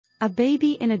A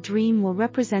baby in a dream will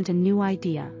represent a new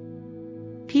idea.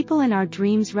 People in our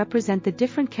dreams represent the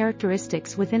different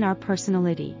characteristics within our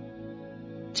personality.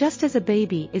 Just as a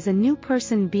baby is a new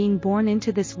person being born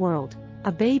into this world,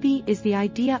 a baby is the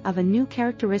idea of a new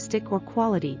characteristic or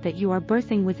quality that you are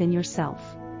birthing within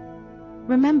yourself.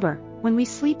 Remember, when we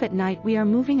sleep at night we are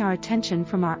moving our attention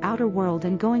from our outer world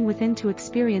and going within to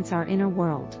experience our inner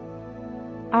world.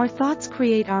 Our thoughts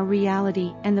create our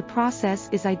reality, and the process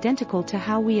is identical to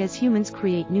how we as humans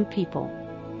create new people.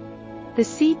 The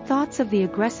seed thoughts of the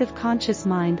aggressive conscious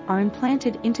mind are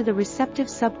implanted into the receptive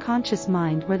subconscious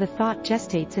mind, where the thought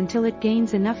gestates until it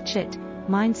gains enough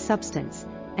mind substance,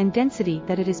 and density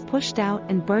that it is pushed out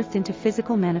and birthed into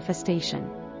physical manifestation.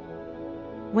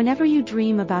 Whenever you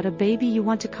dream about a baby, you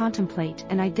want to contemplate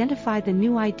and identify the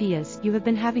new ideas you have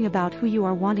been having about who you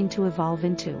are wanting to evolve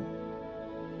into.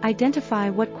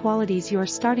 Identify what qualities you are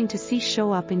starting to see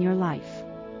show up in your life.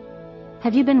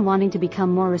 Have you been wanting to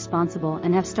become more responsible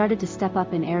and have started to step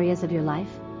up in areas of your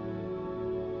life?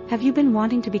 Have you been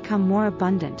wanting to become more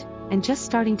abundant and just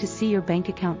starting to see your bank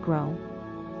account grow?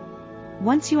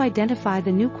 Once you identify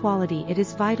the new quality, it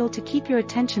is vital to keep your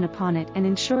attention upon it and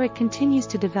ensure it continues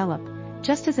to develop,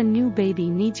 just as a new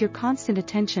baby needs your constant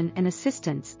attention and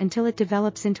assistance until it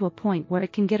develops into a point where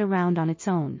it can get around on its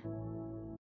own.